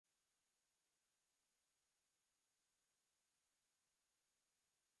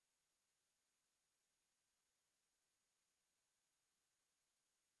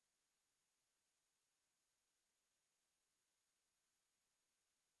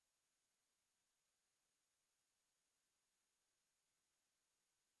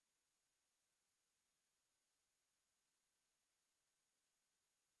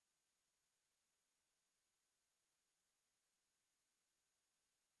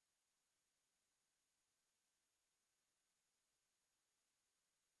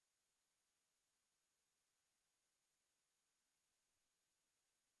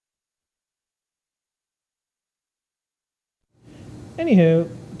Anywho,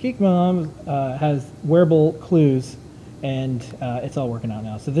 Geek Mom has wearable clues, and it's all working out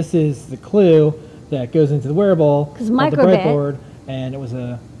now. So this is the clue that goes into the wearable, because the microbit, breadboard, and it was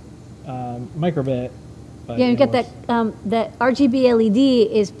a microbit. Yeah, you get that that RGB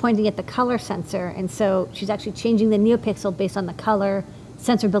LED is pointing at the color sensor, and so she's actually changing the NeoPixel based on the color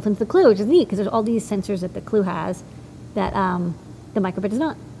sensor built into the Clue, which is neat because there's all these sensors that the Clue has that the microbit does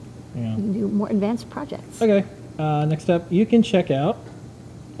not. Yeah. You can do more advanced projects. Okay, next up, you can check out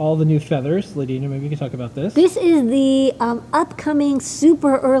all the new feathers. Ladina, maybe you can talk about this. This is the upcoming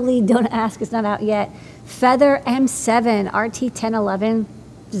super early, don't ask, it's not out yet, Feather M7 RT1011,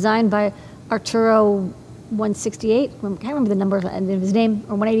 designed by Arturo 168, I can't remember the number of his name,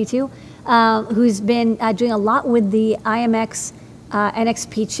 or 182, who's been doing a lot with the IMX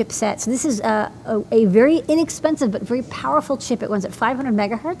NXP chipset. So this is a very inexpensive but very powerful chip. It runs at 500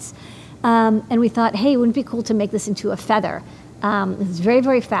 megahertz. And we thought, hey, wouldn't it be cool to make this into a Feather? It's very,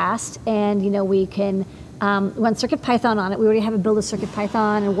 very fast, and we can run CircuitPython on it. We already have a build of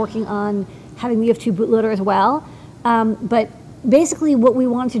CircuitPython and working on having the UF2 bootloader as well. But basically what we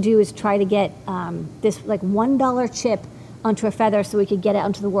wanted to do is try to get this like $1 chip onto a Feather so we could get it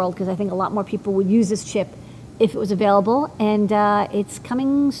onto the world, because I think a lot more people would use this chip if it was available, and it's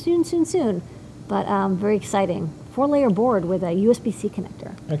coming soon, soon, soon. But very exciting. 4-layer board with a USB-C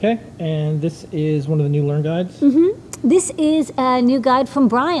connector. Okay, and this is one of the new Learn guides? Mm-hmm. This is a new guide from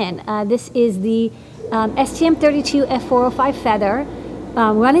Brian. This is the STM32F405 Feather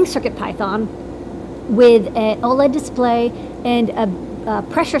running CircuitPython with an OLED display and a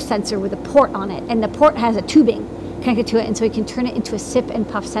pressure sensor with a port on it. And the port has a tubing connected to it, and so we can turn it into a sip and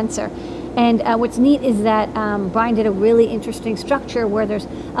puff sensor. And what's neat is that Brian did a really interesting structure where there's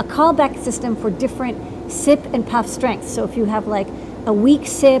a callback system for different sip and puff strengths. So if you have like a weak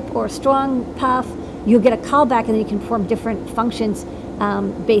sip or a strong puff, you'll get a callback, and then you can perform different functions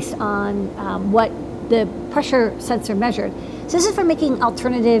based on what the pressure sensor measured. So this is for making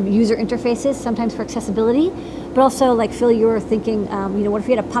alternative user interfaces, sometimes for accessibility, but also like Phil, you were thinking, what if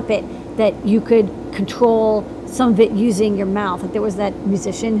you had a puppet that you could control some of it using your mouth? Like there was that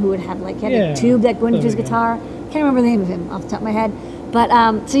musician who would have a tube that went into his guitar. Can't remember the name of him off the top of my head. But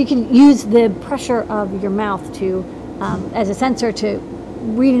so you can use the pressure of your mouth to, as a sensor to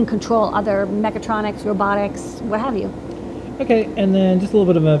read and control other mechatronics, robotics, what have you. Okay, and then just a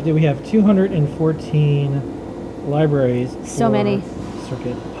little bit of an update. We have 214 libraries. So many.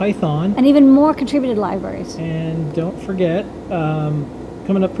 CircuitPython. And even more contributed libraries. And don't forget,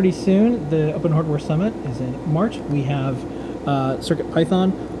 coming up pretty soon, the Open Hardware Summit is in March. We have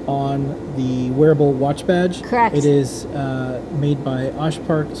CircuitPython on the wearable watch badge. Correct. It is made by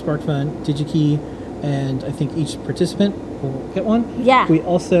OshPark, SparkFun, DigiKey, and I think each participant will get one. Yeah. We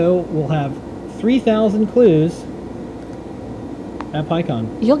also will have 3,000 clues at PyCon.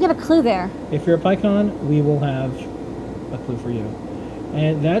 You'll get a clue there. If you're at PyCon, we will have a clue for you.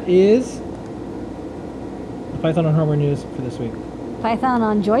 And that is the Python on Hardware news for this week. Python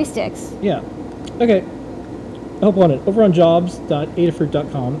on joysticks. Yeah. Okay. Help Wanted. Over on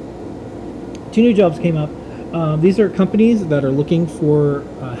jobs.adafruit.com, 2 new jobs came up. These are companies that are looking for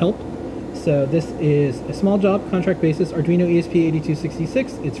help. So this is a small job, contract basis, Arduino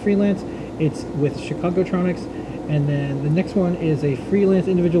ESP8266. It's freelance. It's with Chicagotronics. And then the next one is a freelance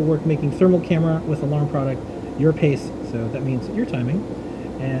individual work making thermal camera with alarm product, your pace. So that means your timing.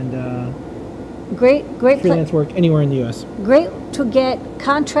 And great freelance work anywhere in the U.S. Great to get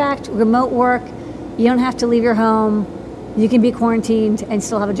contract, remote work. You don't have to leave your home. You can be quarantined and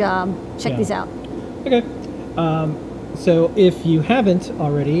still have a job. Check these out. Okay. So if you haven't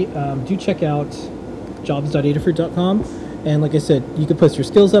already, do check out jobs.adafruit.com. And like I said, you could post your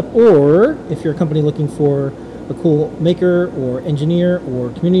skills up, or if you're a company looking for a cool maker or engineer or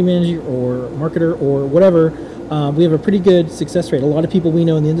community manager or marketer or whatever, we have a pretty good success rate. A lot of people we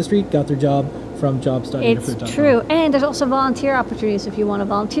know in the industry got their job from jobs.adafruit.com. It's true. And there's also volunteer opportunities. If you want to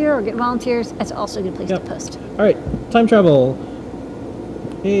volunteer or get volunteers, that's also a good place to post. All right, time travel.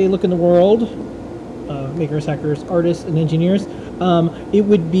 Hey, look in the world. Makers, hackers, artists, and engineers. It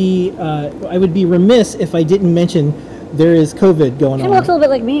would be, I would be remiss if I didn't mention there is COVID going on. It looks a little bit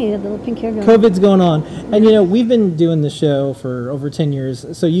like me, the little pink hair going COVID's going on. And we've been doing this show for over 10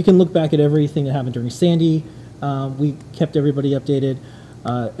 years, so you can look back at everything that happened during Sandy. We kept everybody updated.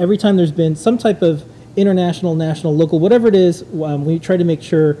 Every time there's been some type of international, national, local, whatever it is, we try to make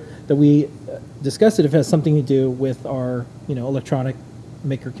sure that we discuss it if it has something to do with our electronic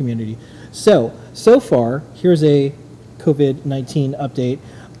maker community. So far, here's a COVID-19 update.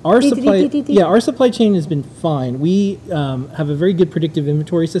 Our supply chain has been fine. We have a very good predictive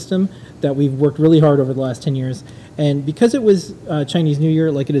inventory system that we've worked really hard over the last 10 years, And because it was Chinese New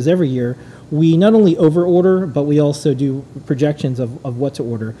Year, like it is every year, we not only over order, but we also do projections of what to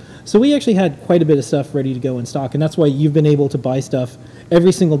order. So we actually had quite a bit of stuff ready to go in stock, and that's why you've been able to buy stuff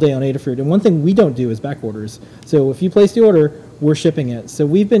every single day on Adafruit. And one thing we don't do is back orders. So if you place the order, we're shipping it. So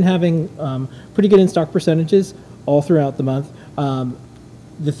we've been having pretty good in-stock percentages all throughout the month.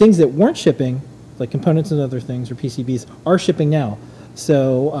 The things that weren't shipping, like components and other things or PCBs, are shipping now.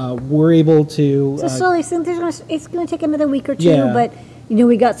 So we're able to... So slowly, so it's going to take another week or two, Yeah. but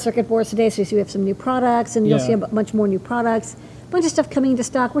we got circuit boards today, so you see we have some new products, and you'll Yeah. see a bunch more new products. Bunch of stuff coming into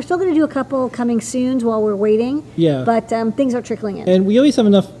stock. We're still going to do a couple coming soon while we're waiting. Yeah. But things are trickling in. And we always have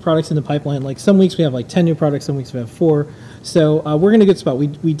enough products in the pipeline. Like some weeks we have like 10 new products, some weeks we have 4. So we're in a good spot.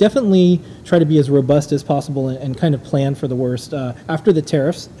 We definitely try to be as robust as possible and kind of plan for the worst. After the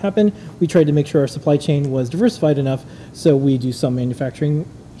tariffs happened, we tried to make sure our supply chain was diversified enough, so we do some manufacturing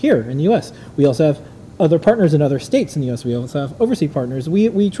here in the U.S. We also have other partners in other states in the U.S. We also have overseas partners.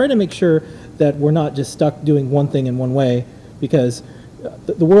 We try to make sure that we're not just stuck doing one thing in one way, because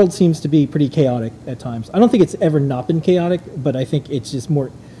the world seems to be pretty chaotic at times. I don't think it's ever not been chaotic, but I think it's just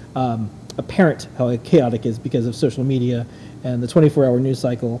more apparent how chaotic is because of social media and the 24-hour news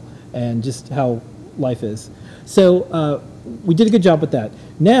cycle and just how life is. So we did a good job with that.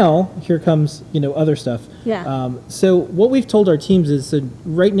 Now, here comes, other stuff. Yeah. So what we've told our teams is, so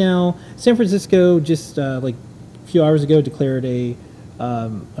right now, San Francisco just like a few hours ago declared a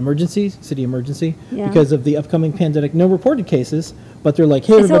city emergency, Yeah. because of the upcoming pandemic. No reported cases, but they're like,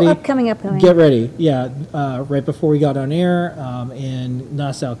 hey, It's all everybody, upcoming. get ready. Yeah, right before we got on air, in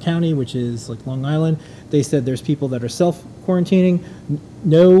Nassau County, which is like Long Island, they said there's people that are self-quarantining,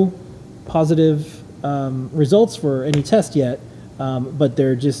 no positive results for any test yet, but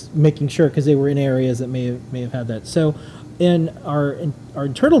they're just making sure because they were in areas that may have had that. So in our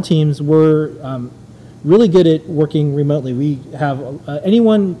internal teams, we're really good at working remotely. We have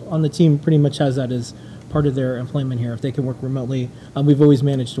anyone on the team pretty much has that as part of their employment here. If they can work remotely, we've always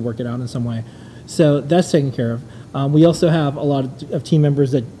managed to work it out in some way. So that's taken care of. We also have a lot of team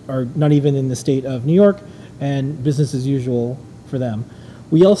members that are not even in the state of New York, and business as usual for them.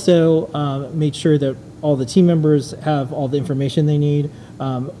 We also made sure that all the team members have all the information they need.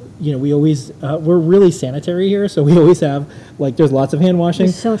 We always, we're really sanitary here, so we always have, there's lots of hand washing.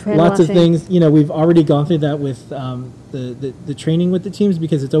 There's so much hand lots washing. of things. We've already gone through that with the training with the teams,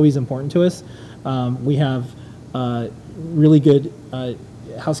 because it's always important to us. We have really good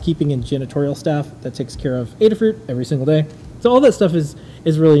housekeeping and janitorial staff that takes care of Adafruit every single day. So all that stuff is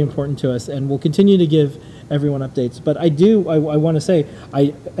really important to us, and we'll continue to give everyone updates. But I want to say,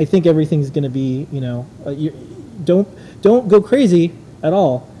 I think everything's going to be, don't go crazy at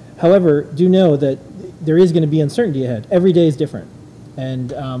all. However, do know that there is going to be uncertainty ahead. Every day is different.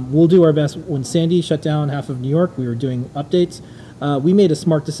 And we'll do our best. When Sandy shut down half of New York, we were doing updates. We made a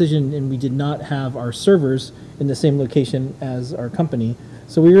smart decision, and we did not have our servers in the same location as our company.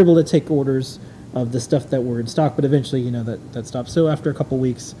 So we were able to take orders of the stuff that were in stock, but eventually, that stopped. So after a couple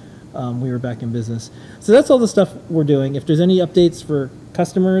weeks, we were back in business. So that's all the stuff we're doing. If there's any updates for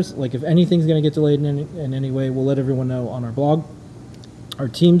customers, like if anything's going to get delayed in any way, we'll let everyone know on our blog. Our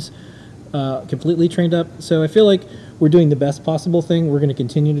team's completely trained up. So I feel like we're doing the best possible thing. We're going to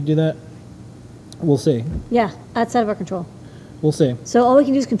continue to do that. We'll see. Yeah, outside of our control. We'll see. So all we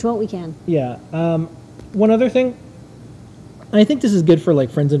can do is control what we can. Yeah. One other thing, I think this is good for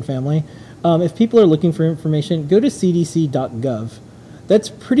friends and family. If people are looking for information, go to cdc.gov. That's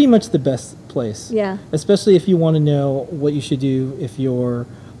pretty much the best place. Yeah. Especially if you want to know what you should do if you're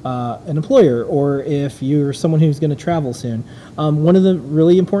an employer or if you're someone who's going to travel soon. One of the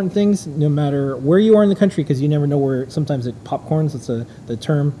really important things, no matter where you are in the country, because you never know where, sometimes it popcorns, that's the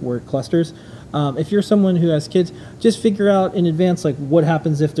term where it clusters. If you're someone who has kids, just figure out in advance what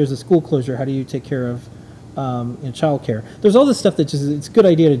happens if there's a school closure. How do you take care of childcare? There's all this stuff that it's a good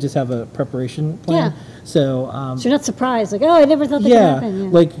idea to just have a preparation plan. Yeah. So you're not surprised, I never thought that could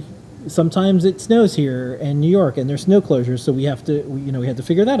happen. Yeah. Sometimes it snows here in New York and there's snow closures, so we have to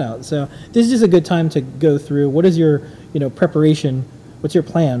figure that out. So this is just a good time to go through what is your preparation, what's your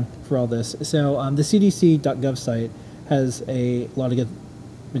plan for all this. So the cdc.gov site has a lot of good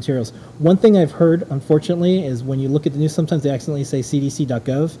materials. One thing I've heard, unfortunately, is when you look at the news, sometimes they accidentally say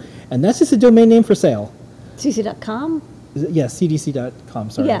cdc.gov, and that's just a domain name for sale. cdc.com? Yeah, cdc.com,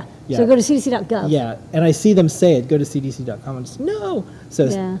 sorry. Yeah. So go to cdc.gov. Yeah, and I see them say it, go to cdc.com, and just, no! So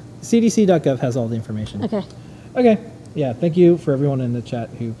cdc.gov has all the information. Okay, yeah, thank you for everyone in the chat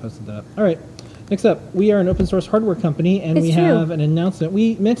who posted that up. All right, next up, we are an open source hardware company, and we have an announcement.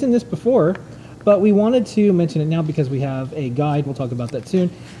 We mentioned this before, but we wanted to mention it now because we have a guide, we'll talk about that soon,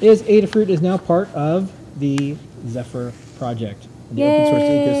 Adafruit is now part of the Zephyr project, the open source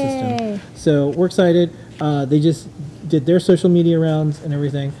Yay! ecosystem. So we're excited. They just did their social media rounds and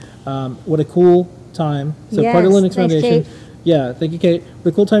everything. What a cool time. So part of Yes, Linux thanks, Foundation. Kate. Yeah, thank you, Kate.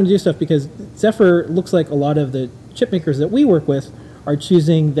 What a cool time to do stuff, because Zephyr looks like a lot of the chip makers that we work with are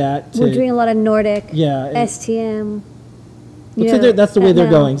choosing that to... We're doing a lot of Nordic, Yeah, and- STM. Looks like that's the way they're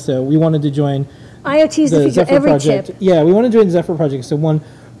going, so we wanted to join IoT is the future. Zephyr Every project. chip. Yeah, we want to join the Zephyr project. So one,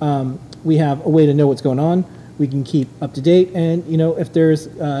 we have a way to know what's going on. We can keep up to date, and if there's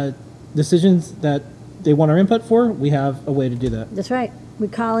decisions that they want our input for, we have a way to do that. That's right. We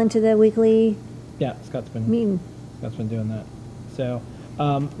call into the weekly Yeah, Scott's been meeting. doing that. So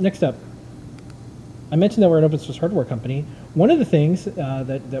next up, I mentioned that we're an open source hardware company. One of the things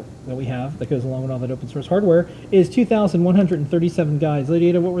that we have that goes along with all that open source hardware is 2,137 guides. Lady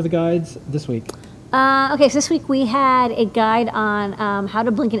Ada, what were the guides this week? Okay, so this week we had a guide on how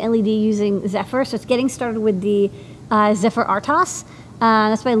to blink an LED using Zephyr. So it's getting started with the Zephyr RTOS.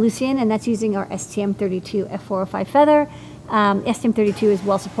 That's by Lucian, and that's using our STM32 F405 Feather. STM32 is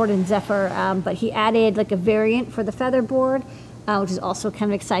well supported in Zephyr, but he added like a variant for the Feather board, which is also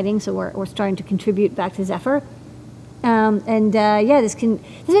kind of exciting. So we're starting to contribute back to Zephyr. Yeah, this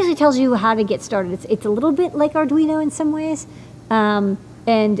actually tells you how to get started. It's a little bit like Arduino in some ways, and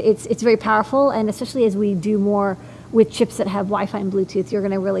it's very powerful. And especially as we do more with chips that have Wi-Fi and Bluetooth, you're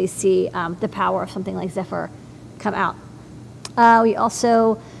going to really see the power of something like Zephyr come out. We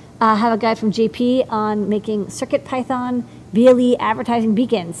also have a guide from JP on making CircuitPython BLE advertising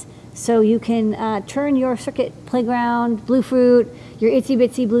beacons. So you can turn your Circuit Playground, Bluefruit, your Itsy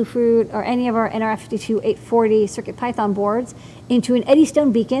Bitsy Bluefruit, or any of our NRF52840 CircuitPython boards into an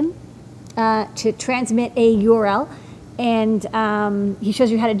Eddystone beacon to transmit a URL. And he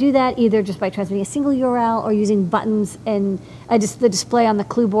shows you how to do that either just by transmitting a single URL or using buttons and just the display on the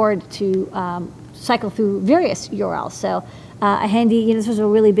clue board to cycle through various URLs. So a handy, this was a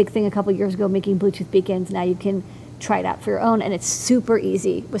really big thing a couple years ago, making Bluetooth beacons. Now you can try it out for your own, and it's super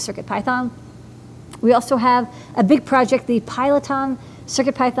easy with CircuitPython. We also have a big project, the Peloton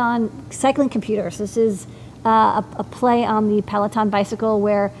CircuitPython cycling computers. This is a play on the Peloton bicycle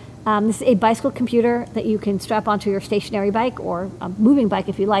where this is a bicycle computer that you can strap onto your stationary bike or a moving bike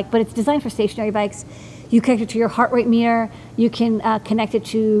if you like, but it's designed for stationary bikes. You connect it to your heart rate meter. You can connect it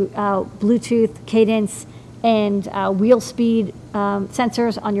to Bluetooth, cadence, and wheel speed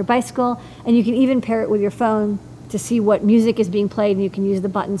sensors on your bicycle. And you can even pair it with your phone to see what music is being played, and you can use the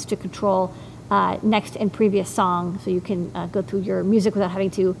buttons to control next and previous song. So you can go through your music without having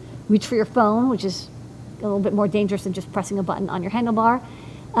to reach for your phone, which is a little bit more dangerous than just pressing a button on your handlebar.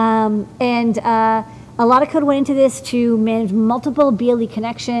 A lot of code went into this to manage multiple BLE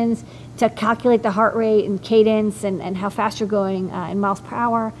connections, to calculate the heart rate and cadence and how fast you're going in miles per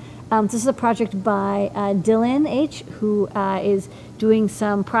hour. This is a project by Dylan H., who is doing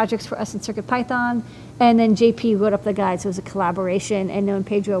some projects for us in CircuitPython, and then JP wrote up the guide, so it was a collaboration, and Noah and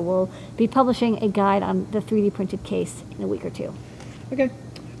Pedro will be publishing a guide on the 3D printed case in a week or two. Okay.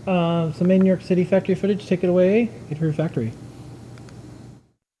 So main New York City factory footage, take it away. Get for your factory.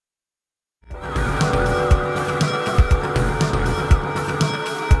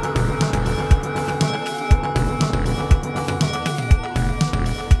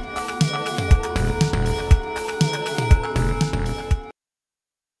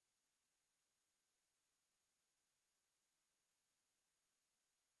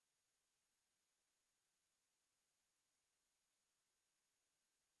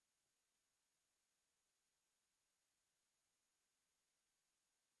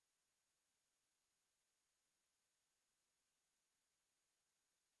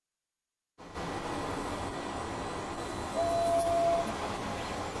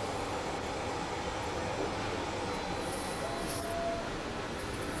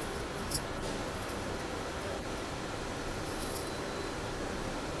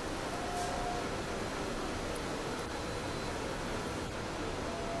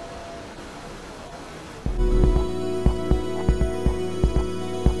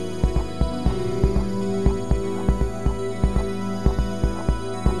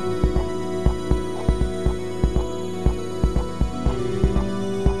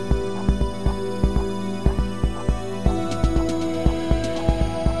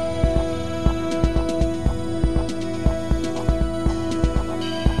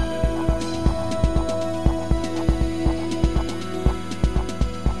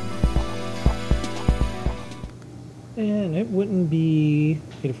 And it wouldn't be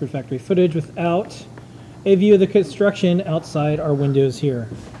Adafruit Factory footage without a view of the construction outside our windows here.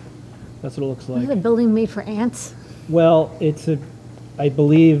 That's what it looks Is it a like. building made for ants? Well, it's I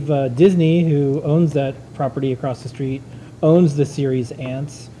believe Disney, who owns that property across the street, owns the series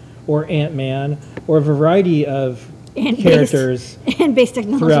Ants or Ant-Man or a variety of characters and based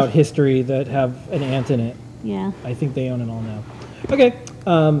technology throughout history that have an ant in it. Yeah. I think they own it all now. Okay,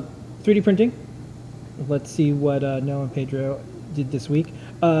 3D printing. Let's see what Noah and Pedro did this week.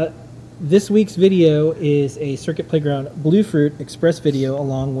 This week's video is a Circuit Playground Bluefruit Express video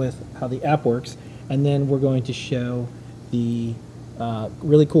along with how the app works. And then we're going to show the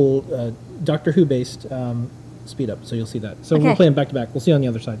really cool Doctor Who based speed up. So you'll see that. So we'll play them back to back. We'll see you on the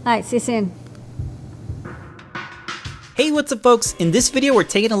other side. All right, see you soon. Hey, what's up folks? In this video we're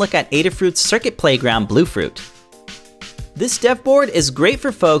taking a look at Adafruit's Circuit Playground Bluefruit. This dev board is great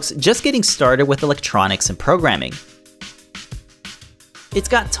for folks just getting started with electronics and programming. It's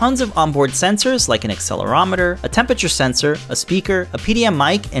got tons of onboard sensors like an accelerometer, a temperature sensor, a speaker, a PDM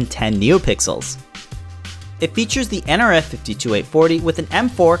mic, and 10 NeoPixels. It features the nRF52840 with an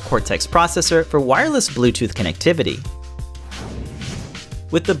M4 Cortex processor for wireless Bluetooth connectivity.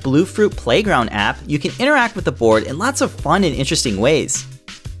 With the Bluefruit Playground app, you can interact with the board in lots of fun and interesting ways.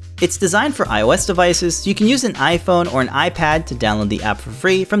 It's designed for iOS devices, so you can use an iPhone or an iPad to download the app for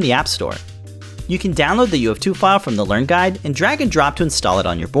free from the App Store. You can download the UF2 file from the Learn Guide and drag and drop to install it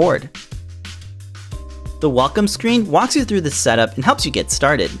on your board. The welcome screen walks you through the setup and helps you get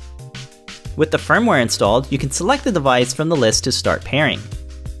started. With the firmware installed, you can select the device from the list to start pairing.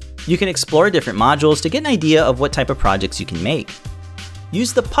 You can explore different modules to get an idea of what type of projects you can make.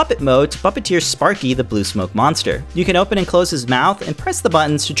 Use the puppet mode to puppeteer Sparky, the blue smoke monster. You can open and close his mouth and press the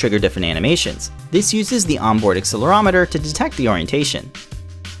buttons to trigger different animations. This uses the onboard accelerometer to detect the orientation.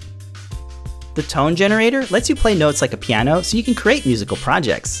 The tone generator lets you play notes like a piano so you can create musical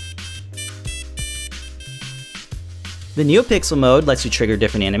projects. The NeoPixel mode lets you trigger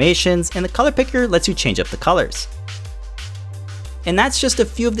different animations, and the color picker lets you change up the colors. And that's just a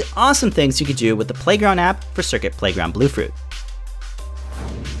few of the awesome things you can do with the Playground app for Circuit Playground Bluefruit.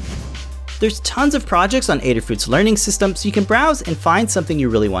 There's tons of projects on Adafruit's learning system, so you can browse and find something you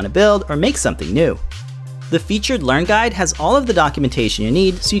really want to build or make something new. The featured Learn Guide has all of the documentation you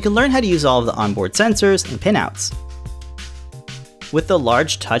need, so you can learn how to use all of the onboard sensors and pinouts. With the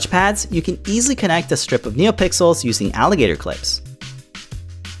large touchpads, you can easily connect a strip of NeoPixels using alligator clips.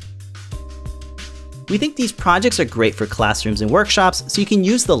 We think these projects are great for classrooms and workshops, so you can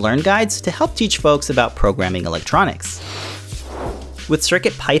use the Learn Guides to help teach folks about programming electronics. With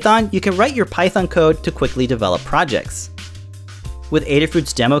CircuitPython, you can write your Python code to quickly develop projects. With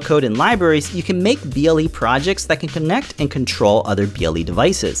Adafruit's demo code and libraries, you can make BLE projects that can connect and control other BLE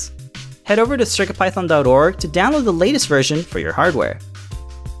devices. Head over to circuitpython.org to download the latest version for your hardware.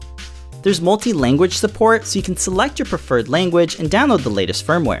 There's multi-language support, so you can select your preferred language and download the latest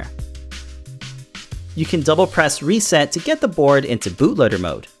firmware. You can double press reset to get the board into bootloader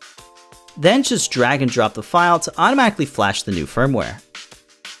mode. Then just drag and drop the file to automatically flash the new firmware.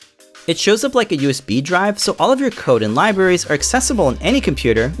 It shows up like a USB drive, so all of your code and libraries are accessible on any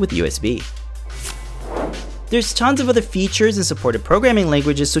computer with USB. There's tons of other features and supported programming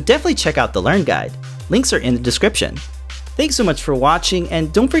languages, so definitely check out the Learn Guide. Links are in the description. Thanks so much for watching,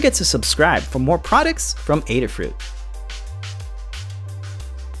 and don't forget to subscribe for more products from Adafruit.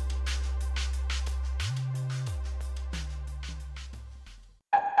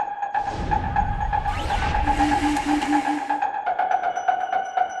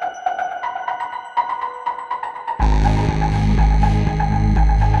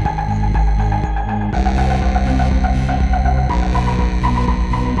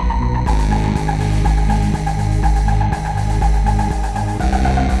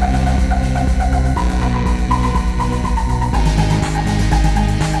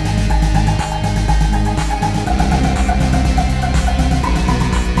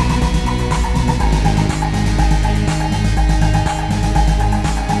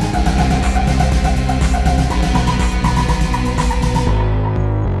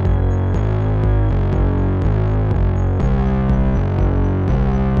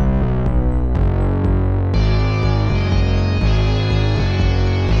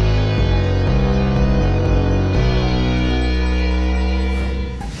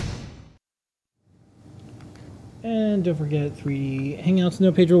 And don't forget 3D Hangouts.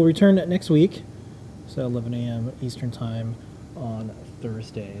 No, Pedro will return next week, so 11 a.m. Eastern Time on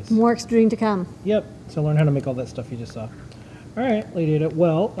Thursdays. More extruding to come. Yep, so learn how to make all that stuff you just saw. All right, Lady Ada.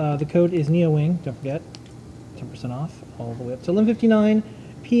 Well, the code is NeoWing. Don't forget, 10% off all the way up to 11:59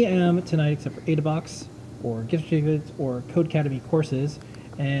 p.m. tonight, except for AdaBox or gift certificates or Codecademy courses.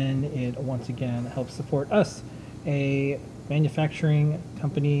 And it once again helps support us, a manufacturing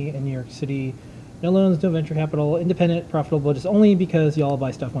company in New York City No loans, no venture capital, independent, profitable, just only because y'all buy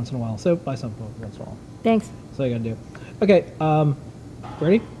stuff once in a while. So buy something once in a while. Thanks. That's all you gotta do. Okay,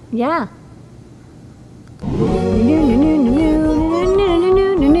 ready? Yeah. That's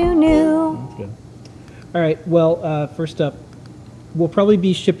good. All right, well, first up, we'll probably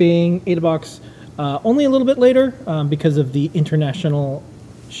be shipping AdaBox only a little bit later because of the international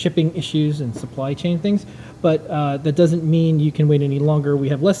shipping issues and supply chain things, but that doesn't mean you can wait any longer. We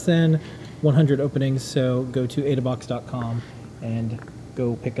have less than 100 openings, so go to adabox.com and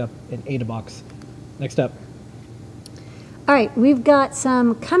go pick up an AdaBox. Next up. All right, we've got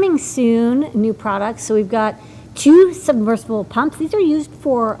some coming soon new products. So we've got 2 submersible pumps. These are used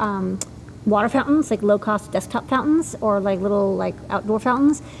for water fountains, like low-cost desktop fountains or like little like outdoor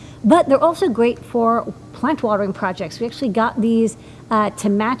fountains. But they're also great for plant watering projects. We actually got these to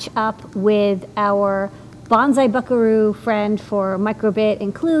match up with our Bonsai Buckaroo friend for Microbit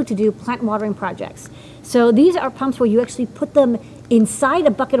and Clue to do plant watering projects. So these are pumps where you actually put them inside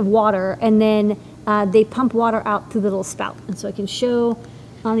a bucket of water and then they pump water out through the little spout. And so I can show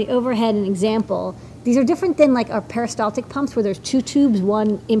on the overhead an example. These are different than like our peristaltic pumps where there's 2 tubes,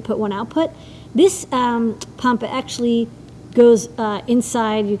 one input, one output. This pump actually goes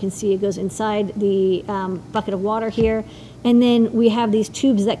inside, you can see it goes inside the bucket of water here. And then we have these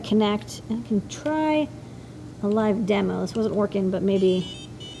tubes that connect. And I can try a live demo. This wasn't working, but maybe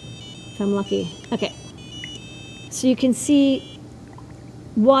if I'm lucky. Okay. So you can see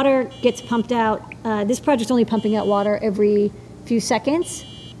water gets pumped out. This project's only pumping out water every few seconds.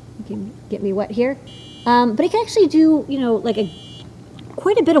 You can get me wet here. But it can actually do, you know, like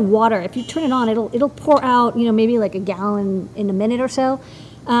quite a bit of water. If you turn it on, it'll pour out, you know, maybe like a gallon in a minute or so.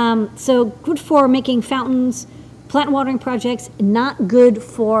 So good for making fountains, plant watering projects, not good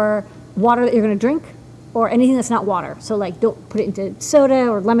for water that you're going to drink or anything that's not water. So like don't put it into soda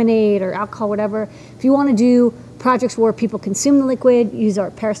or lemonade or alcohol, whatever. If you want to do projects where people consume the liquid, use our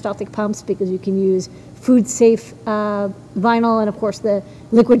peristaltic pumps because you can use food safe vinyl, and of course the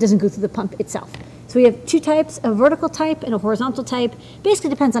liquid doesn't go through the pump itself. So we have 2 types, a vertical type and a horizontal type. Basically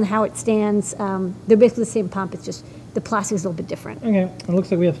depends on how it stands. They're basically the same pump, it's just the plastic is a little bit different. Okay, it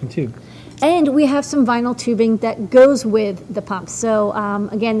looks like we have some tube. And we have some vinyl tubing that goes with the pump. So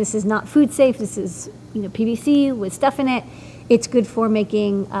again, this is not food safe. This is, you know, PVC with stuff in it. It's good for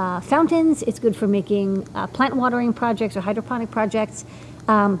making fountains. It's good for making plant watering projects or hydroponic projects.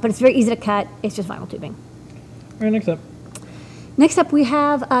 But it's very easy to cut. It's just vinyl tubing. All right, next up. Next up, we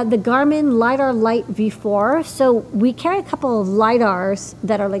have the Garmin LiDAR Lite V4. So we carry a couple of LiDARs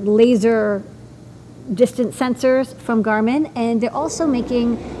that are like laser distance sensors from Garmin, and they're also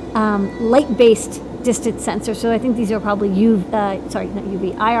making light-based distance sensors. So I think these are probably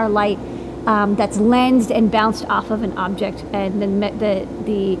IR light that's lensed and bounced off of an object, and then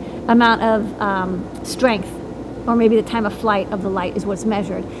the amount of strength, or maybe the time of flight of the light is what's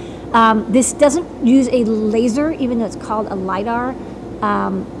measured. This doesn't use a laser, even though it's called a LiDAR.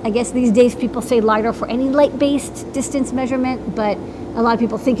 I guess these days people say LiDAR for any light-based distance measurement, but a lot of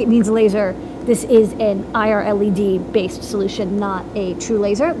people think it means a laser. This is an IR LED-based solution, not a true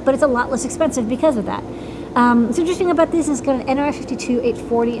laser, but it's a lot less expensive because of that. What's interesting about this is it's got an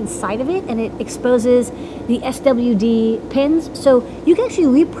nRF52840 inside of it, and it exposes the SWD pins. So you can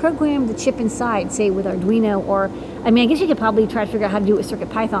actually reprogram the chip inside, say with Arduino, or, I mean, I guess you could probably try to figure out how to do it with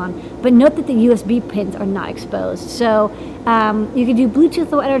CircuitPython, but note that the USB pins are not exposed. So you can do Bluetooth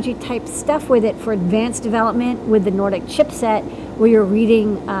Low Energy type stuff with it for advanced development with the Nordic chipset, where you're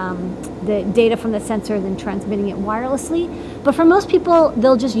reading the data from the sensor and then transmitting it wirelessly. But for most people,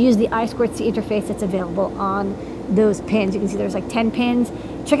 they'll just use the I2C interface that's available on those pins. You can see there's like 10 pins.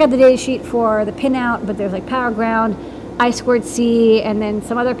 Check out the data sheet for the pin out, but there's like power ground, I2C, and then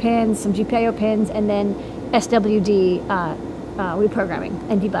some other pins, some GPIO pins, and then SWD reprogramming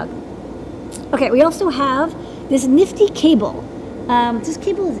and debug. Okay, we also have this nifty cable. This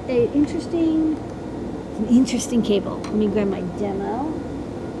cable is an interesting cable. Let me grab my demo.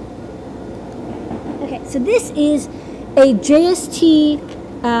 Okay, so this is a JST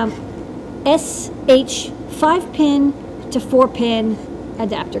SH 5-pin to 4-pin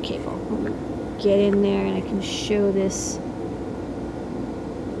adapter cable. Get in there and I can show this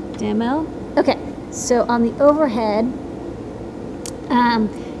demo. Okay, so on the overhead,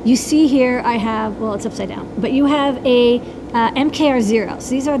 you see here I have, well, it's upside down, but you have a MKR0. So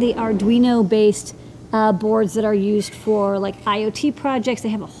these are the Arduino-based boards that are used for like IoT projects. They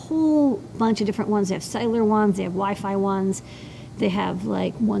have a whole bunch of different ones. They have cellular ones, they have Wi-Fi ones, they have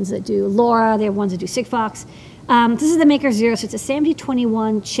like ones that do LoRa, they have ones that do Sigfox. This is the Maker Zero, so it's a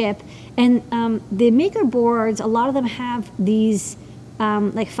SAMD21 chip, and the Maker boards, a lot of them have these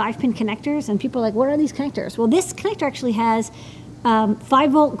like 5-pin connectors, and people are like, what are these connectors? Well, this connector actually has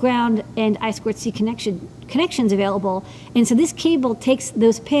 5-volt ground and I2C connections available. And so this cable takes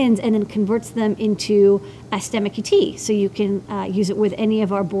those pins and then converts them into a STEMMA QT. So you can use it with any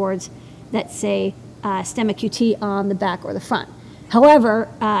of our boards that say STEMMA QT on the back or the front. However,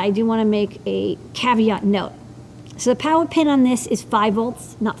 I do want to make a caveat note. So the power pin on this is 5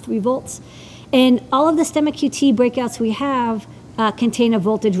 volts, not 3 volts. And all of the STEMMA QT breakouts we have contain a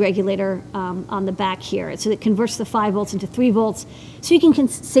voltage regulator on the back here. So it converts the 5 volts into 3 volts. So you can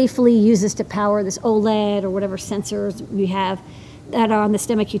safely use this to power this OLED or whatever sensors we have that are on the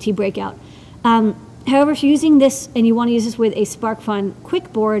STEMMA QT breakout. However, if you're using this and you want to use this with a SparkFun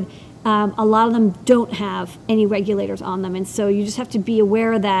Quick board, a lot of them don't have any regulators on them. And so you just have to be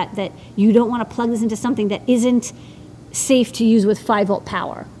aware of that you don't want to plug this into something that isn't safe to use with 5-volt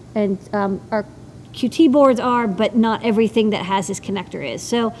power. And our QT boards are, but not everything that has this connector is.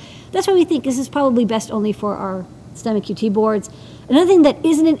 So that's why we think this is probably best only for our STEMMA QT boards. Another thing that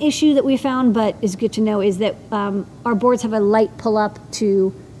isn't an issue that we found, but is good to know, is that our boards have a light pull-up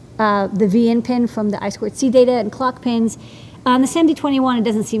to the VIN pin from the I2C data and clock pins. On the SAMD21, it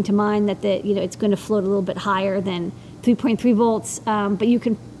doesn't seem to mind that it's going to float a little bit higher than 3.3 volts, but you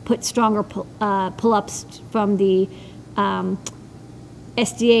can put stronger pull-ups from the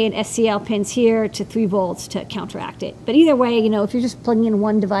SDA and SCL pins here to 3 volts to counteract it. But either way, if you're just plugging in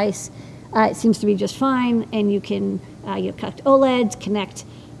one device, it seems to be just fine, and you can connect OLEDs, connect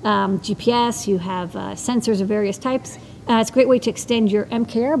GPS, you have sensors of various types. It's a great way to extend your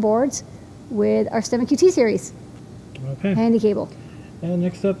MKR boards with our STEMMA QT series. Okay. Handy cable. And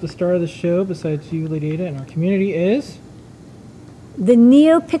next up, the star of the show, besides you, Lady Ada, and our community is? The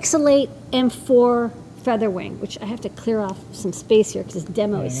NeoPixelate M4 Featherwing, which I have to clear off some space here because this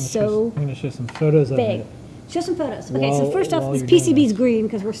demo is so I'm going to show some photos big. of it. Show some photos. Okay, so first off, this PCB's green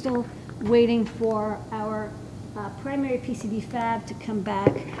because we're still waiting for our primary PCB fab to come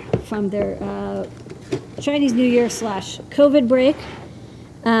back from their Chinese New Year / COVID break.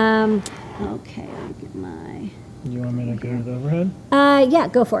 Okay, I'll get my... You want me to go to the overhead? Yeah,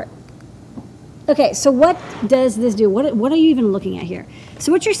 go for it. Okay, so what does this do? What are you even looking at here?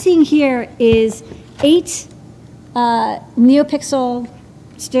 So what you're seeing here is 8 NeoPixel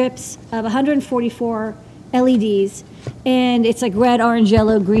strips of 144 LEDs, and it's like red, orange,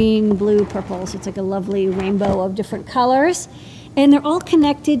 yellow, green, blue, purple, so it's like a lovely rainbow of different colors. And they're all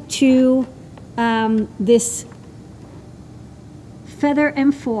connected to this Feather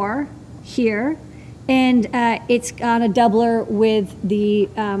M4 here, and it's on a doubler with the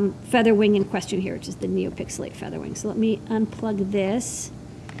feather wing in question here, which is the NeoPixelate feather wing. So let me unplug this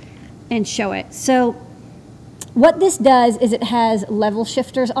and show it. So what this does is it has level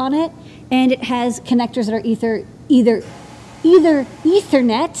shifters on it, and it has connectors that are either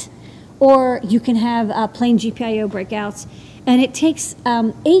Ethernet, or you can have plain GPIO breakouts. And it takes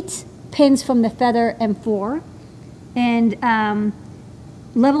 8 pins from the Feather M4 and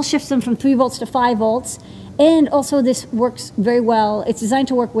level shifts them from 3 volts to 5 volts. And also this works very well. It's designed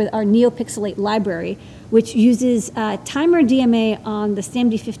to work with our NeoPixelate library, which uses timer DMA on the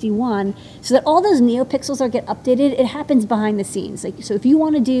SAMD51 so that all those NeoPixels get updated. It happens behind the scenes. So if you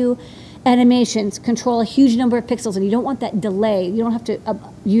want to do animations, control a huge number of pixels, and you don't want that delay, you don't have to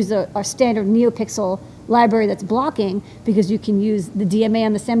use our standard NeoPixel library that's blocking, because you can use the DMA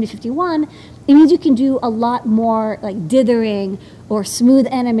on the SAMD51. It means you can do a lot more like dithering or smooth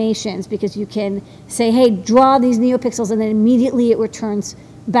animations, because you can say, hey, draw these NeoPixels, and then immediately it returns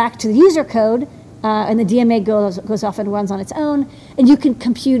back to the user code, and the DMA goes off and runs on its own, and you can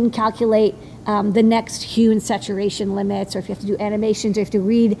compute and calculate the next hue and saturation limits, or if you have to do animations, or if you have to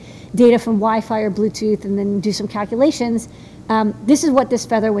read data from Wi-Fi or Bluetooth and then do some calculations. This is what this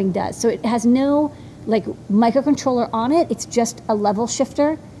Featherwing does. So it has no like microcontroller on it. It's just a level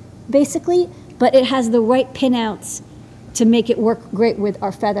shifter, basically, but it has the right pinouts to make it work great with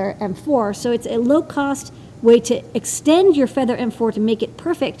our Feather M4. So it's a low-cost way to extend your Feather M4 to make it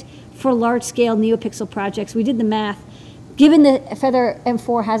perfect for large-scale NeoPixel projects. We did the math. Given the Feather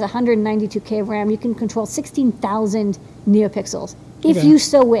M4 has 192K of RAM, you can control 16,000 NeoPixels, if you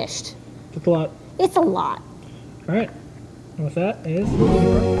so wished. That's a lot. It's a lot. All right. And with that is...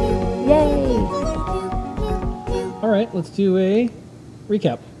 Yay! All right, let's do a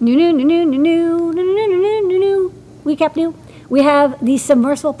recap. Recap new. We have these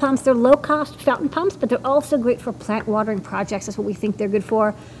submersible pumps. They're low-cost fountain pumps, but they're also great for plant watering projects. That's what we think they're good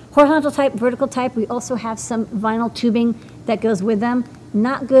for. Horizontal type, vertical type. We also have some vinyl tubing that goes with them.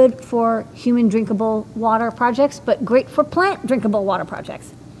 Not good for human drinkable water projects, but great for plant drinkable water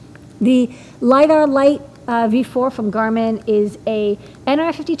projects. The LiDAR light V4 from Garmin is a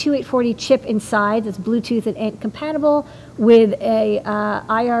NR52840 chip inside that's Bluetooth and ANT compatible with a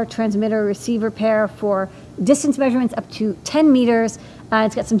IR transmitter receiver pair for distance measurements up to 10 meters.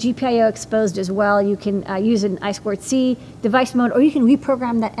 It's got some GPIO exposed as well. You can use an I2C device mode, or you can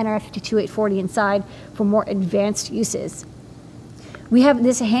reprogram that NR52840 inside for more advanced uses. We have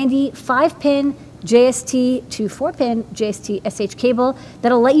this handy 5-pin JST to 4-pin JST SH cable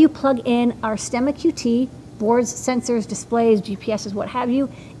that'll let you plug in our Stemma QT boards, sensors, displays, GPSs, what have you,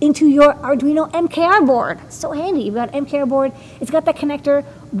 into your Arduino MKR board. So handy. You've got an MKR board. It's got that connector.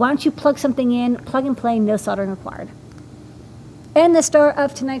 Why don't you plug something in, plug and play, no soldering required. And the star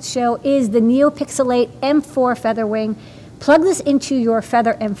of tonight's show is the NeoPixelate M4 Featherwing. Plug this into your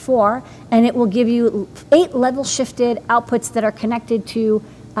Feather M4 and it will give you 8 level shifted outputs that are connected to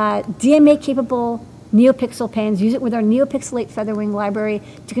DMA capable NeoPixel pins. Use it with our NeoPixelate Featherwing library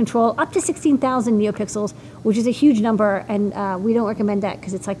to control up to 16,000 NeoPixels, which is a huge number, and we don't recommend that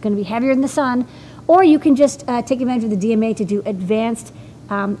because it's like going to be heavier than the sun. Or you can just take advantage of the DMA to do advanced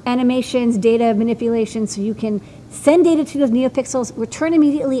animations, data manipulation, so you can send data to those NeoPixels, return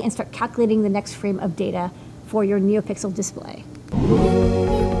immediately, and start calculating the next frame of data for your NeoPixel display.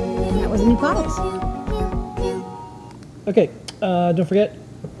 And that was a new product. Okay, don't forget,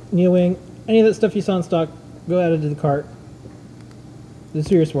 NeoWing, any of that stuff you saw in stock, go add it to the cart. The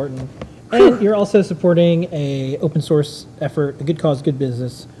Serious Wharton. And you're also supporting a open source effort, a good cause, good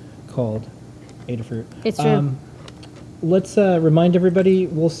business, called Adafruit. It's true. Let's remind everybody,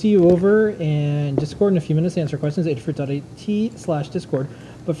 we'll see you over in Discord in a few minutes to answer questions, adafruit.it/Discord.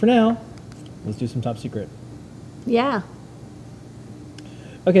 But for now, let's do some top secret. Yeah.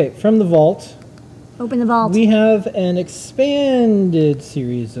 Okay, from the vault. Open the vault. We have an expanded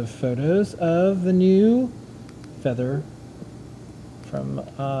series of photos of the new Feather from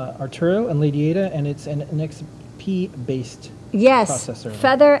Arturo and Lady Ada, and it's an NXP-based processor.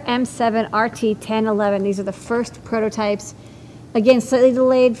 Feather M7 RT1011. These are the first prototypes. Again, slightly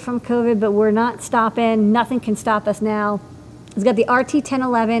delayed from COVID, but we're not stopping. Nothing can stop us now. It's got the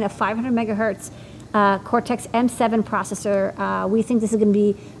RT1011, a 500 megahertz Cortex M7 processor. We think this is going to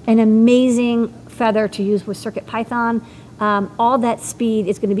be an amazing Feather to use with CircuitPython. All that speed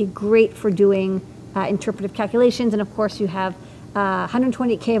is going to be great for doing interpretive calculations, and of course you have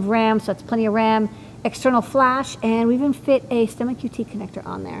 128K of RAM, so that's plenty of RAM. External flash, and we even fit a Stemma QT connector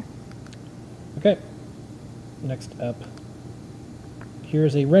on there. Okay, next up,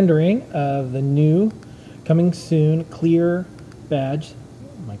 here's a rendering of the new, coming soon, clear badge.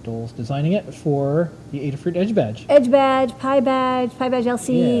 Mike Dole's designing it for the Adafruit Edge badge. Edge badge, Pi badge LC.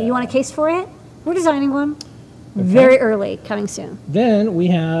 Yeah. You want a case for it? We're designing one. Okay. Very early, coming soon. Then we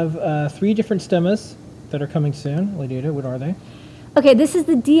have 3 different stemmas that are coming soon. Lady Ada, what are they? Okay, this is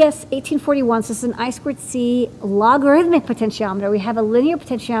the DS1841. So this is an I2C logarithmic potentiometer. We have a linear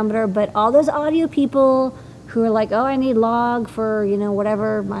potentiometer, but all those audio people who are like, oh, I need log for, you know,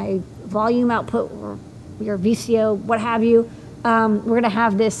 whatever, my volume output or your VCO, what have you, we're going to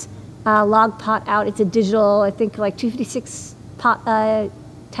have this log pot out. It's a digital, I think, like 256 pot,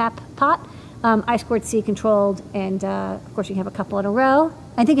 tap pot, I2C controlled, and of course you can have a couple in a row.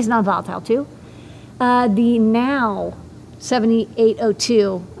 I think it's non-volatile too. The Now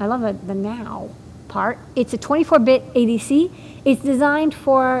 7802. I love the Now part. It's a 24-bit ADC. It's designed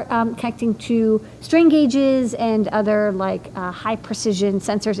for connecting to strain gauges and other like high precision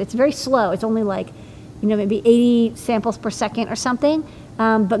sensors. It's very slow. It's only like, you know, maybe 80 samples per second or something,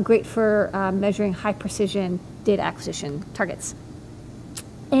 but great for measuring high precision data acquisition targets.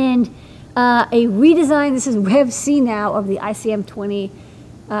 And a redesign, this is Rev C now of the ICM20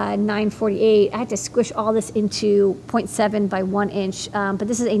 948. I had to squish all this into 0.7 by 1 inch, but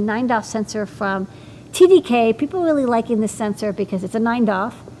this is a 9DOF sensor from TDK. People really liking this sensor because it's a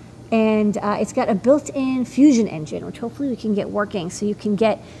 9DOF, and it's got a built-in fusion engine, which hopefully we can get working, so you can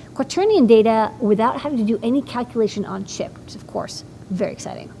get quaternion data without having to do any calculation on chip, which is, of course, very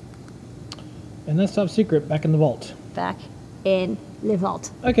exciting. And that's top secret, back in the vault. Back in the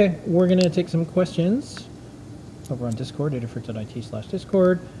vault. Okay, we're going to take some questions over on Discord,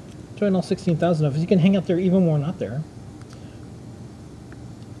 adafruit.it/Discord. Join all 16,000 of us. You can hang out there even more not there.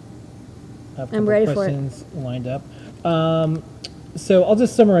 I'm ready for it. Questions lined up. So I'll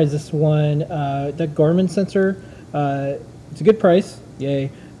just summarize this one. That Garmin sensor, it's a good price, yay.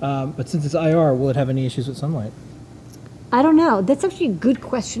 But since it's IR, will it have any issues with sunlight? I don't know. That's actually a good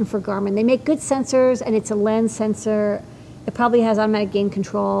question for Garmin. They make good sensors, and it's a lens sensor. It probably has automatic gain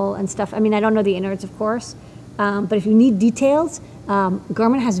control and stuff. I mean, I don't know the innards, of course. But if you need details,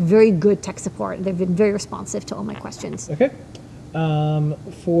 Garmin has very good tech support. They've been very responsive to all my questions. Okay.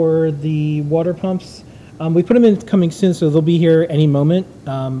 For the water pumps, We put them in coming soon, so they'll be here any moment.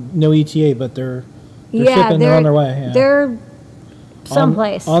 No ETA, but they're shipping. They're on their way. Yeah. They're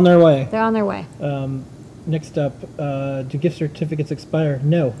someplace. On their way. They're on their way. Next up, do gift certificates expire?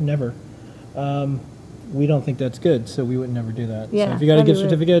 No, never. We don't think that's good, so we would never do that. Yeah, so if you got a that'd be gift weird.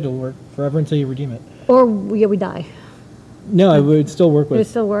 certificate, it'll work forever until you redeem it. Or we die. No, it would still work with. It would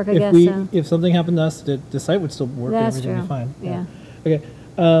still work, I if guess, we, so. If something happened to us, the site would still work. That's and everything true. would be fine.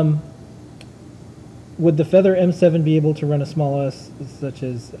 Yeah. Okay. Would the Feather M7 be able to run a small OS such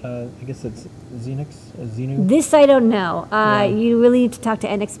as, I guess it's Xenix, Xenu? This I don't know. Yeah. You really need to talk to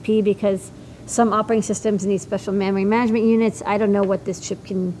NXP because some operating systems need special memory management units. I don't know what this chip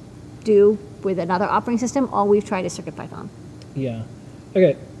can do with another operating system. All we've tried is CircuitPython. Yeah.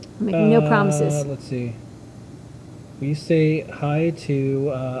 Okay. I'm making no promises. Let's see. Will you say hi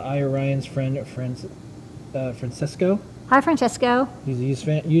to iOrion's friend, Francesco? Hi, Francesco. He's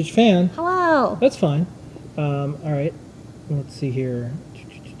a huge fan. Hello. That's fine. All right. Let's see here.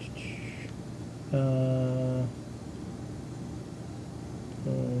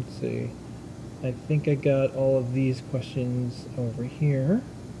 Let's see. I think I got all of these questions over here.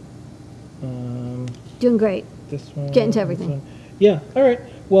 Doing great. This one. Get into this everything. one. Yeah. All right.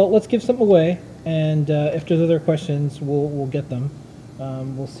 Well, let's give something away, and if there's other questions, we'll get them.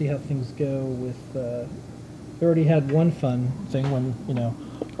 We'll see how things go with. We already had one fun thing when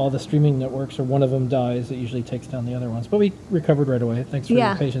all the streaming networks or one of them dies. It usually takes down the other ones, but we recovered right away. Thanks for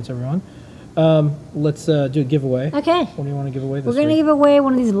your patience, everyone. Let's do a giveaway. Okay. What do you want to give away this We're going to week? give away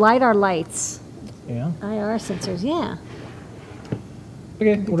one of these LiDAR lights. Yeah. IR sensors, yeah.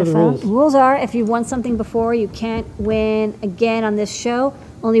 Okay. What are the phone. rules? Rules are if you've won something before, you can't win again on this show.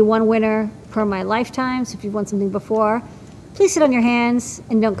 Only one winner per my lifetime. So if you've won something before, please sit on your hands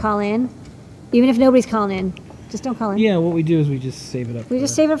and don't call in. Even if nobody's calling in, just don't call in. Yeah. What we do is we just save it up. We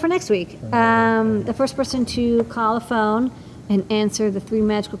just save it for next week. The first person to call a phone and answer the 3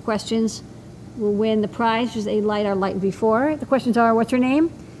 magical questions will win the prize, which is a LiDAR light V4. The questions are, what's your name?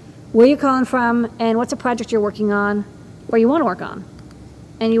 Where you calling from? And what's a project you're working on or you want to work on?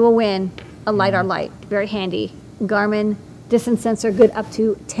 And you will win a LiDAR light. Very handy. Garmin distance sensor, good up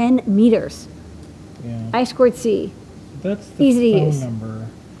to 10 meters. Yeah. I2C. That's the Easy to phone use. number.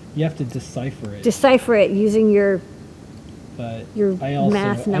 You have to decipher it. Decipher it using your but your I also,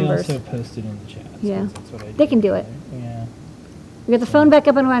 math numbers. I also posted in the chat. So Yeah. That's what I did. They can do it. Yeah. We got the phone back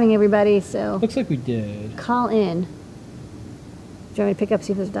up and running, everybody, so Looks like we did. call in. Do you want me to pick up,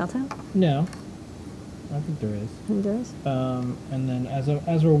 see if there's a dial tone? No. I think there is. I think there is. And then as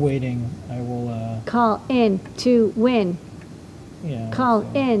we're waiting, I will. Call in to win. Yeah. Call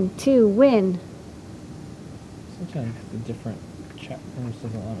let's see. in to win. Sometimes the different chat rooms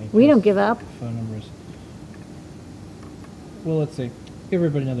doesn't let me. We don't post give up. phone numbers. Well, let's see. Give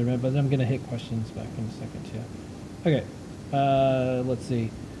everybody another minute, but I'm gonna hit questions back in a second too. Okay. Let's see.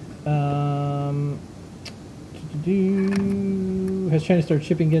 Has China started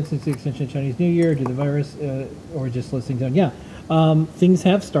shipping again since the extension of Chinese New Year? Do the virus or just slow things down? Yeah. Things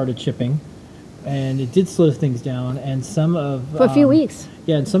have started shipping, and it did slow things down. And some of For a few weeks.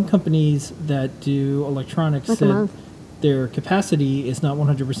 yeah, and some companies that do electronics Like a said month. their capacity is not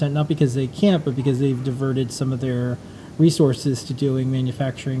 100%, not because they can't, but because they've diverted some of their resources to doing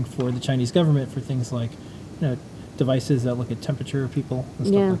manufacturing for the Chinese government for things like, devices that look at temperature of people and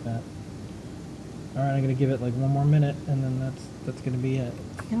stuff Yeah. like that. All right, I'm gonna give it like one more minute, and then that's gonna be it.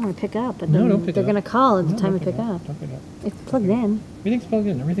 I don't want to pick up, but No, then don't pick they're up. going to call at the No, time don't to pick up. Don't pick up. It's plugged in. Everything's plugged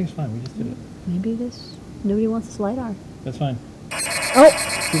in. Everything's fine. We just did it. Maybe nobody wants this LiDAR. That's fine. Oh,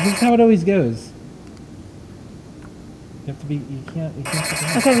 This is how it always goes. You have to be. You can't pick it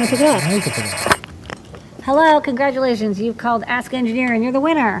up. okay, I'm going to pick it up. Now you can pick it up. Hello, congratulations. You've called Ask Engineer and you're the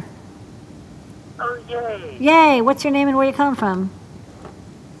winner. Oh, yay! Yay, what's your name and where you calling from?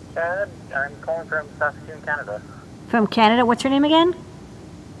 Chad, I'm calling from Saskatoon, Canada. From Canada. What's your name again?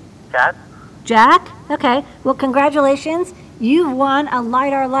 Chad? Jack? Okay. Well, congratulations. You've won a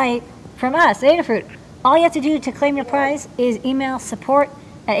LiDAR light from us, Adafruit. All you have to do to claim your prize is email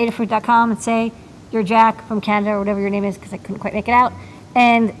support@adafruit.com and say you're Jack from Canada or whatever your name is because I couldn't quite make it out.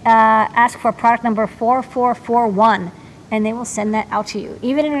 And ask for product number 4441 and they will send that out to you.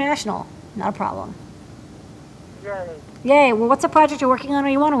 Even international, not a problem. Yay! Yay. Well, what's a project you're working on or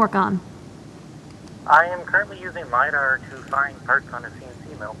you want to work on? I am currently using LiDAR to find parts on a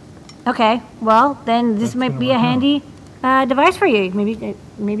CNC mill. Okay. Well, then this That's might gonna be a work out. handy device for you.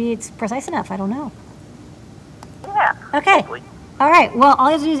 Maybe it's precise enough. I don't know. Yeah! Okay. Hopefully. All right. Well, all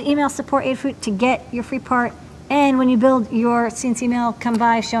you have to do is email support Adafruit to get your free part. And when you build your CNC mill, come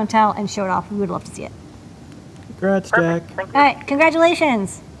by, show and tell, and show it off. We would love to see it. Congrats, Jack. Perfect. Thank you. All right.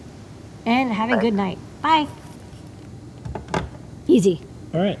 Congratulations. And have a good night. Bye. Easy.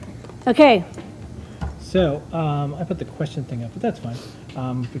 All right. Okay. So I put the question thing up, but that's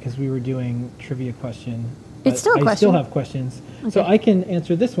fine because we were doing trivia question. It's still a I question. still have questions. So Okay. I can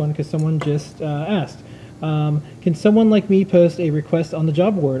answer this one because someone just asked. Can someone like me post a request on the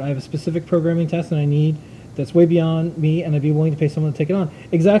job board? I have a specific programming task that I need that's way beyond me, and I'd be willing to pay someone to take it on.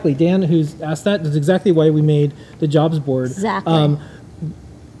 Exactly. Dan, who's asked that, that's exactly why we made the jobs board. Exactly.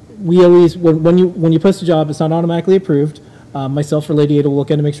 We always, when you post a job, it's not automatically approved. Myself or Lady Ada will look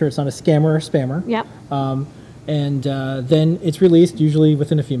at it to make sure it's not a scammer or spammer. Yep. And then it's released usually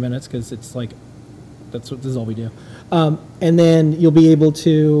within a few minutes because it's like, this is all we do. And then you'll be able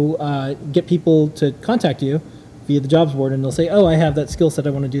to get people to contact you via the jobs board, and they'll say, oh, I have that skill set, I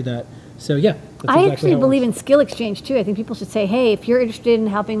want to do that. So yeah, that's I exactly actually how it believe works. in skill exchange too. I think people should say, hey, if you're interested in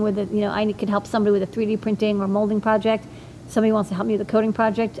helping with it, I could help somebody with a 3D printing or molding project. Somebody wants to help me with a coding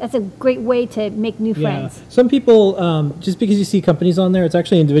project. That's a great way to make new friends. Some people, just because you see companies on there, it's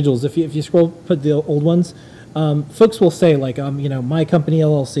actually individuals. If you scroll, put the old ones, folks will say like, my company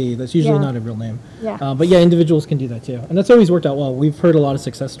LLC. That's usually Yeah. not a real name. Yeah. But yeah, individuals can do that too. And that's always worked out well. We've heard a lot of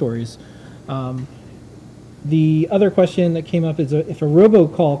success stories. The other question that came up is if a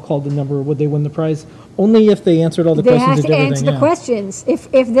robocall called the number, would they win the prize? Only if they answered all the They questions have and to did everything. answer the Yeah. questions.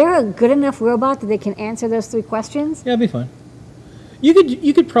 If they're a good enough robot that they can answer those 3 questions, Yeah, it'd be fun.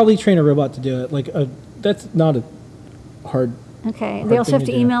 You could probably train a robot to do it. That's not a hard. okay. Hard They also thing have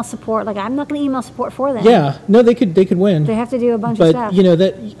to to do. email support. Like, I'm not going to email support for them. Yeah, no, they could win. They have to do a bunch of But stuff.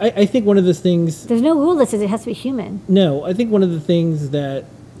 that I think one of the things. There's no rule that says it has to be human. No, I think one of the things that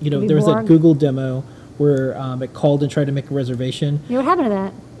Be there was that bored. Google demo where it called and tried to make a reservation. What happened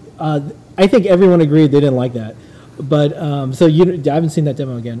to that? I think everyone agreed they didn't like that. But so I haven't seen that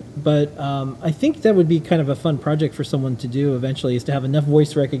demo again. But I think that would be kind of a fun project for someone to do eventually, is to have enough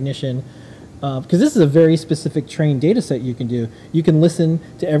voice recognition. Because this is a very specific trained data set you can do. You can listen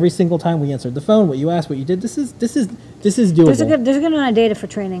to every single time we answered the phone, what you asked, what you did. This is doable. There's a good amount of data for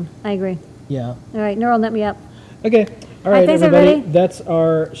training. I agree. Yeah. All right, Neural, net me up. Okay. All right, thanks, everybody. everybody. That's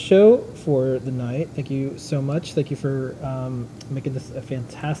our show for the night. Thank you so much. Thank you for making this a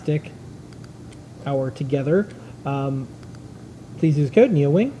fantastic hour together. Please use code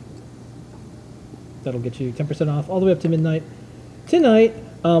NEOWING. That'll get you 10% off all the way up to midnight tonight.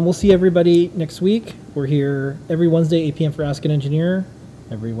 We'll see everybody next week. We're here every Wednesday, 8 p.m. for Ask an Engineer.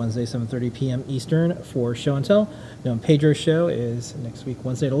 Every Wednesday, 7:30 p.m. Eastern for Show and Tell. Now, Pedro's show is next week,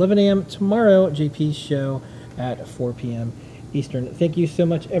 Wednesday at 11 a.m. Tomorrow, JP's show at 4 p.m. Eastern. Thank you so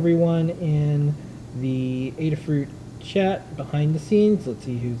much, everyone, in the Adafruit chat behind the scenes. Let's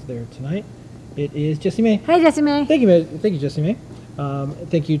see who's there tonight. It is Jessie May. Hey, Jessie May. Thank you, Jessie May.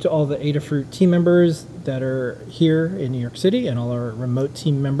 Thank you to all the Adafruit team members that are here in New York City and all our remote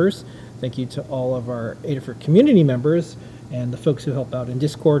team members. Thank you to all of our Adafruit community members and the folks who help out in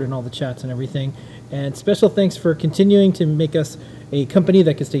Discord and all the chats and everything. And special thanks for continuing to make us a company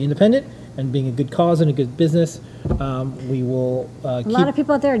that can stay independent and being a good cause and a good business. We will A lot of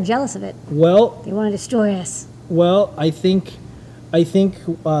people out there are jealous of it. well, They want to destroy us. well, I think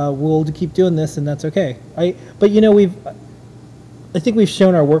we'll keep doing this, and that's okay. I think we've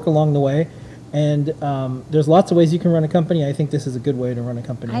shown our work along the way, and there's lots of ways you can run a company. I think this is a good way to run a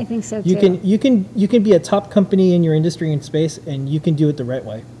company. I think so, You too. can be a top company in your industry and space, and you can do it the right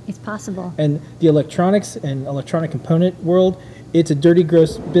way. It's possible. And the electronics and electronic component world, it's a dirty,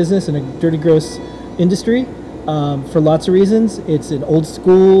 gross business and a dirty, gross industry for lots of reasons. It's an old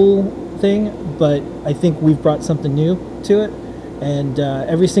school thing, but I think we've brought something new to it. And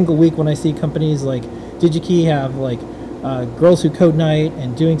every single week when I see companies like DigiKey have Girls Who Code Night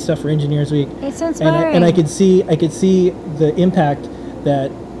and doing stuff for Engineers Week, It's so inspiring. and I could see the impact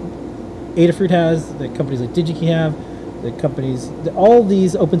that Adafruit has, that companies like DigiKey have, all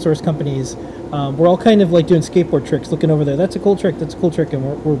these open source companies. We're all kind of like doing skateboard tricks, looking over there. That's a cool trick. That's a cool trick, and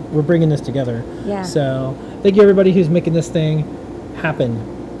we're bringing this together. Yeah. So thank you everybody who's making this thing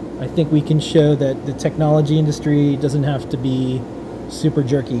happen. I think we can show that the technology industry doesn't have to be super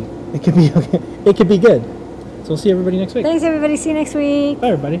jerky. It could be okay. It could be good. So we'll see everybody next week. Thanks, everybody. See you next week. Bye,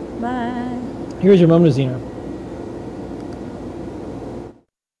 everybody. Bye. Here's your moment of Xena.